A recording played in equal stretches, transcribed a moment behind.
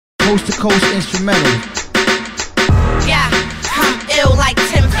coast to coast instrumental. Yeah, I'm ill like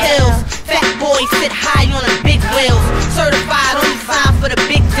 10 pills. Fat boy sit high on the big wheels. Certified only sign for the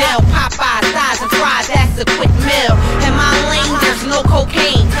big deal. Popeyes, thighs and fries, that's a quick meal. In my lane, there's no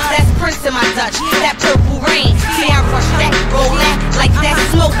cocaine. That's Prince in my Dutch, that purple rain. See how rush that, roll that, like that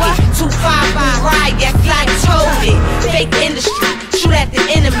smoky. 255 ride, yes I told it. Fake industry, shoot at the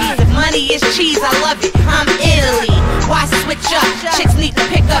enemies. If money is cheese, I love it. I'm Italy. Why switch up? Chicks need to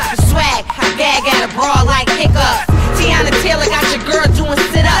pick up the swag. I gag at a bra like hiccups. Tiana Taylor got your girl doing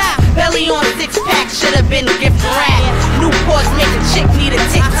sit-ups. Belly on six-pack, should've been gift wrap. Newports make a chick need a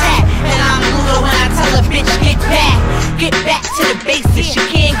tic-tac. And I'm Luda when I tell a bitch get back. Get back to the basics. She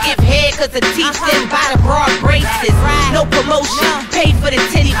can't give head cause the teeth thin by the broad braces. No promotion, pay for the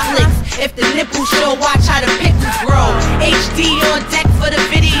titty flicks. If the nipples show, watch how the pickles grow. HD on deck for the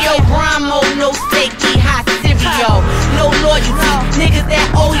video. Grind mode, no steak, eat hot cereal. No loyalty, niggas that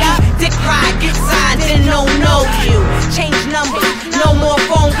owe you. Dick ride, get signed, then no know you. Change numbers, no more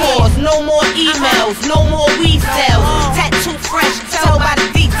phone calls, no more emails, no more weed sales. Tattoo fresh, tell by the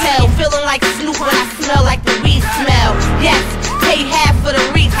detail. Feeling like Snoop when I smell like the weed smell. Yes, pay half for the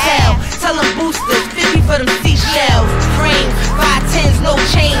retail. Tell them boosters, 50 for them seashells. Frames, 510s, no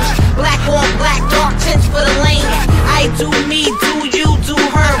change. Black on black, dark tints for the lanes. I do me, do you, do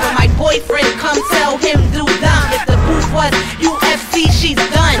her. When my boyfriend come, tell him do them. If the booth was UFC, she's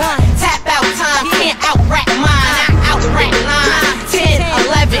done. Tap out time, can't out-rap mine. I out-rap 9, 10,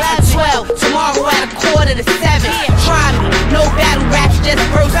 11, 12. Tomorrow at 6:45 to 7. Try me, no battle raps, just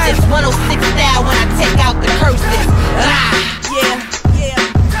verses. 106 style when I take out the curses. Yeah,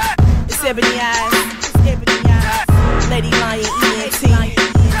 it's Ebony Eyez. Lady Lion ENT.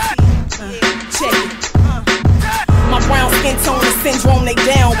 Check it. My brown skin tone and syndrome, they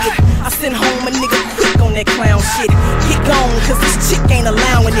down with. I send home a nigga quick on that clown shit. Get gone, cause this chick ain't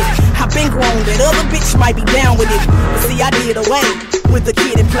allowing it. I been grown, that other bitch might be down with it. But see, I did away with the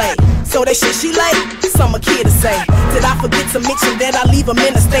kid in play. So that shit she lay, some a kid to say. Did I forget to mention that I leave him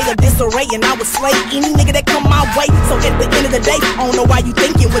in a state of disarray and I would slay any nigga that come my way? So at the end of the day, I don't know why you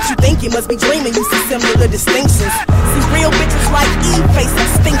thinking what you thinking. Must be dreaming, you see similar distinctions. See, real bitches like Eve face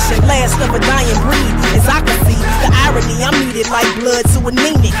extinction. Last of a dying breed, as I can see. The irony, I'm needed like blood to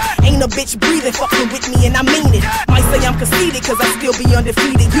anemic. Ain't a bitch breathing, fucking with me and I mean it. Might say I'm conceited cause I still be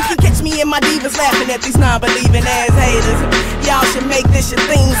undefeated. You can catch me and my divas laughing at these non-believing ass haters. Y'all should make this your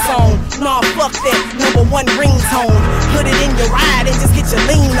theme song. Nah, fuck that, #1 ringtone. Put it in your ride and just get your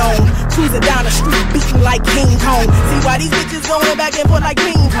lean on. Cruising down the street, beating like King Kong. See why these bitches going back and forth like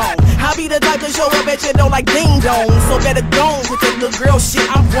ping pong. I be the type to show up at your door like ding dong. So better go with that little girl shit,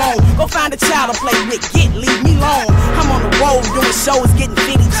 I'm wrong. Go find a child to play with, leave me alone. I'm on the road doing shows, getting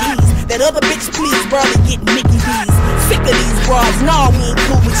 50 G's. That other bitch please, brother, getting Mickey D's. Sick of these bras, nah, we ain't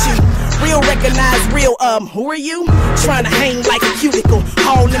cool with you. Real recognize real, who are you? Trying to hang like a cuticle.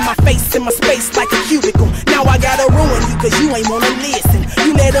 All in my face, in my space like a cubicle. Now I gotta ruin you cause you ain't wanna listen.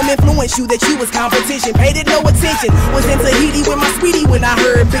 You let them influence you that you was competition. Paid it no attention. Was in Tahiti with my sweetie when I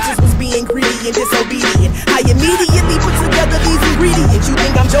heard bitches was being greedy and disobedient. I immediately put together these ingredients. You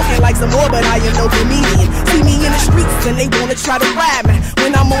think I'm joking like some more, but I am no comedian. See me in the streets and they wanna try to ride me.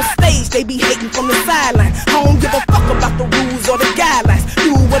 When I'm on stage, they be hating from the sideline. I don't give a fuck about the rules or the guidelines.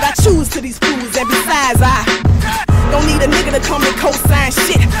 Do what I choose to these fools, and besides I don't need a nigga to come and co-sign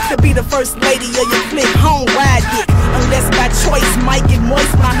shit to be the first lady of your clique, home ride dick. Unless by choice, might get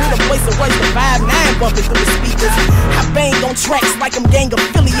moist when I hear the voice of worse than 5'9" bumping through the speakers. I bang on tracks like I'm gang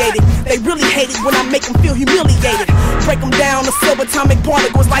affiliated. They really hate it when I make them feel humiliated. Break them down to subatomic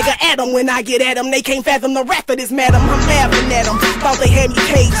particles like an atom. When I get at them, they can't fathom the wrath of this madam. I'm laughing at them, thought they had me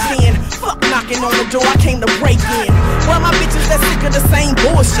caged in. Fuck knocking on the door, I came to break in. Well, my bitches that sick of the same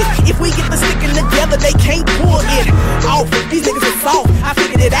bullshit. If we get the sticking together, they can't pull it off. These niggas are soft, I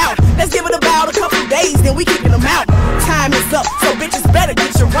figured it out. Let's give it about a couple days, then we kicking them out. Time is up, so bitches better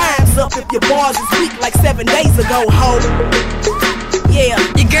get your rhymes up. If your bars is weak like 7 days ago, ho. Yeah,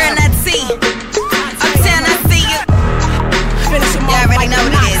 your girl not see. Uptown, I see you. Finish them y'all already know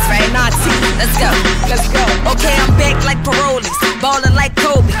what it is, right? Let's go. Let's go. Okay, I'm back like parolees, ballin' like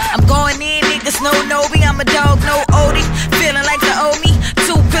Kobe. I'm going in, niggas no Nobi. I'm a dog, no Odie. Feeling like the owe me.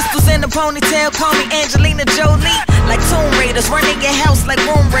 2 pistols in a ponytail, call me Angelina Jolie. Like Tomb Raiders, running your house like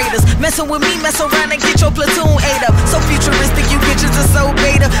Room Raiders. Messing with me, mess around and get your platoon ate up. So futuristic, you bitches are so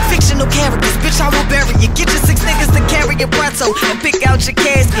beta. Fictional characters, bitch, I will bury you. Get your 6 niggas to carry your pronto and pick out your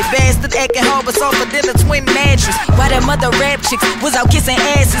casket. Bastard acting hard, but softer than a twin mattress. Why that mother rap chicks was out kissing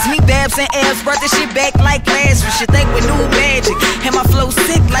asses. Me babs and abs, brought this shit back like Lazarus. You think we new magic, and my flow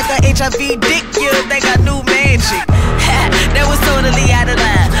sick like a HIV dick. You think I knew magic. That was totally out of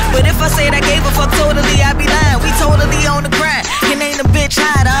line, but But if I said I gave a fuck totally, I'd be lying. We totally on the grind, and ain't a bitch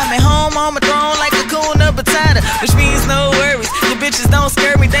hide. I'm at home on my throne like a coon up a tighter, which means no worries. The bitches don't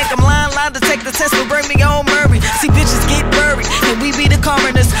scare me. Think I'm lying to take the test, but bring me on Murray. See bitches get buried, and we be the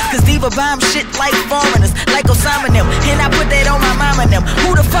coroners, cause Diva bomb shit like foreigners, like Osama and them. And I put that on my mama and them.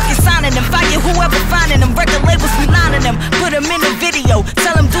 Who the fuck is signing them? Fire whoever finding them. Record labels be lining them. Put them in the video,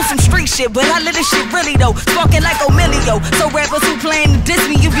 tell them do some street shit, but I live this shit really though. Sparking like O'Milio. So rappers who playing to diss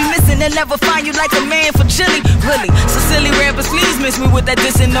me, you be missing and never find you like a man for chili. Really, so silly rappers, please miss me with that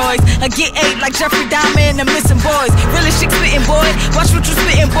dissing noise. I get ate like Jeffrey Dahmer and the missing boys. Really shit spitting boy, watch what you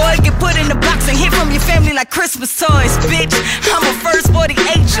spitting boy. Get put in the box and hit from your family like Christmas toys. Bitch, I'm a first 48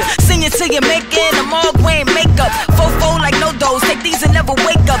 ya. Send you to your maker in the mall wearing makeup. Fofo like no dose, take these and never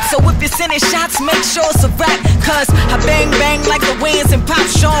wake up. So if you're sending shots, make sure it's a rap. Cause I bang bang like the winds and pop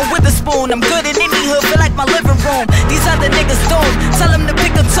Sean with a spoon. I'm good in any hood, feel like my living room. These other niggas doomed, tell them to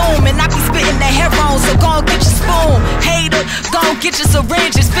pick a tune. And I be spitting that heroin, so gon' get your spoon. Hater, gon' get your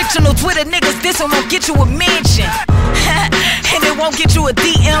syringes. Fictional Twitter niggas, this one won't get you a mention. And it won't get you a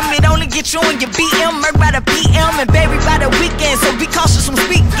DM, it only get you on your BM. Murk by the PM and buried by the weekend. So be cautious from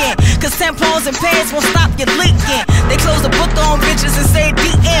speaking, cause tampons and pads won't stop you leaking. They close the book on bitches and say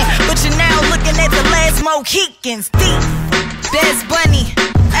the end, but you're now looking at the last Mohicans. Deep, that's